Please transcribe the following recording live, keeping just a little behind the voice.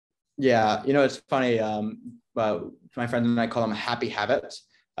Yeah, it's funny. But my friends and I call them happy habits.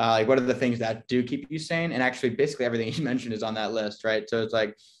 Like, what are the things that do keep you sane? And actually, basically everything you mentioned is on that list, right? So it's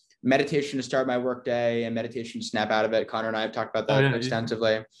like meditation to start my workday and meditation to snap out of it. Connor and I have talked about Oh that yeah,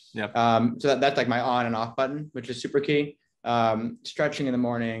 extensively. yeah. So that's like my on and off button, which is super key. Stretching in the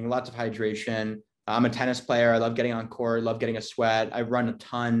morning, lots of hydration. I'm a tennis player. I love getting on court, love getting a sweat. I run a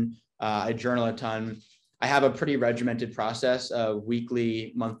ton. I journal a ton. I have a pretty regimented process of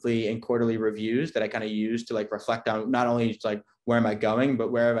weekly, monthly, and quarterly reviews that I kind of use to like reflect on not only just like where am I going,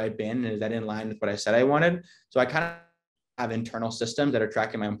 but where have I been? And is that in line with what I said I wanted? So I kind of have internal systems that are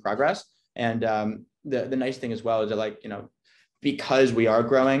tracking my own progress. And the nice thing as well is that like, because we are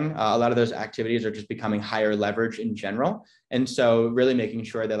growing, a lot of those activities are just becoming higher leverage in general. And so really making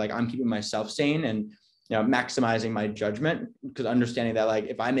sure that like I'm keeping myself sane and maximizing my judgment, because understanding that like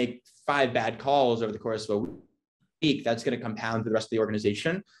if I make 5 bad calls over the course of a week, that's going to compound through the rest of the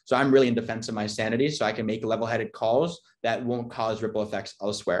organization. So I'm really in defense of my sanity, so I can make level-headed calls that won't cause ripple effects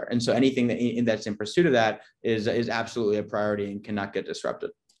elsewhere. And so anything that's in pursuit of that is absolutely a priority and cannot get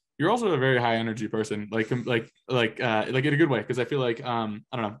disrupted. You're also a very high energy person, like in a good way. Because I feel like I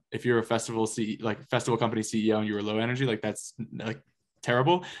don't know, if you're a festival company CEO and you were low energy, like that's like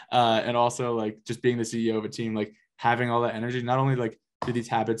terrible. And also like just being the CEO of a team, like having all that energy, not only like do these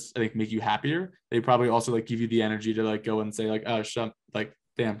habits I think make you happier, they probably also like give you the energy to like go and say like, oh like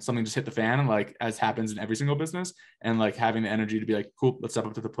damn, something just hit the fan, like as happens in every single business, and like having the energy to be like, cool, let's step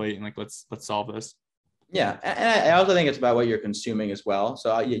up to the plate and like let's solve this. Yeah, and I also think it's about what you're consuming as well.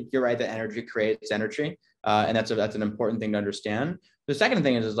 So you're right that energy creates energy, and that's an important thing to understand. The second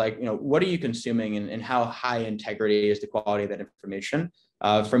thing is like what are you consuming, and how high integrity is the quality of that information.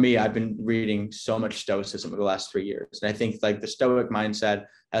 For me, I've been reading so much Stoicism over the last 3 years, and I think like the Stoic mindset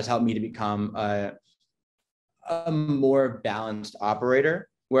has helped me to become a more balanced operator.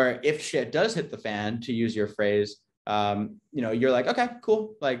 Where if shit does hit the fan, to use your phrase, you're like, okay,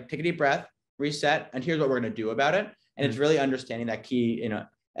 cool, like take a deep breath, reset, and here's what we're going to do about it. And it's really understanding that key,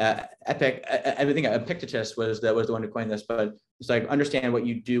 I think Epictetus was the one who coined this, but it's like understand what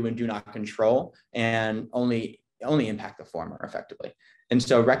you do and do not control, and only impact the former effectively. And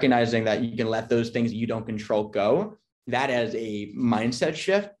so recognizing that you can let those things you don't control go, that as a mindset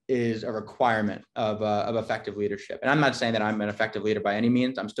shift is a requirement of effective leadership. And I'm not saying that I'm an effective leader by any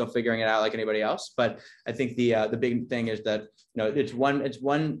means. I'm still figuring it out like anybody else. But I think the big thing is that it's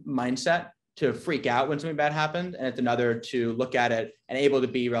one mindset to freak out when something bad happens, and it's another to look at it and able to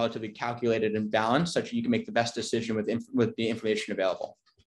be relatively calculated and balanced, such that you can make the best decision with the information available.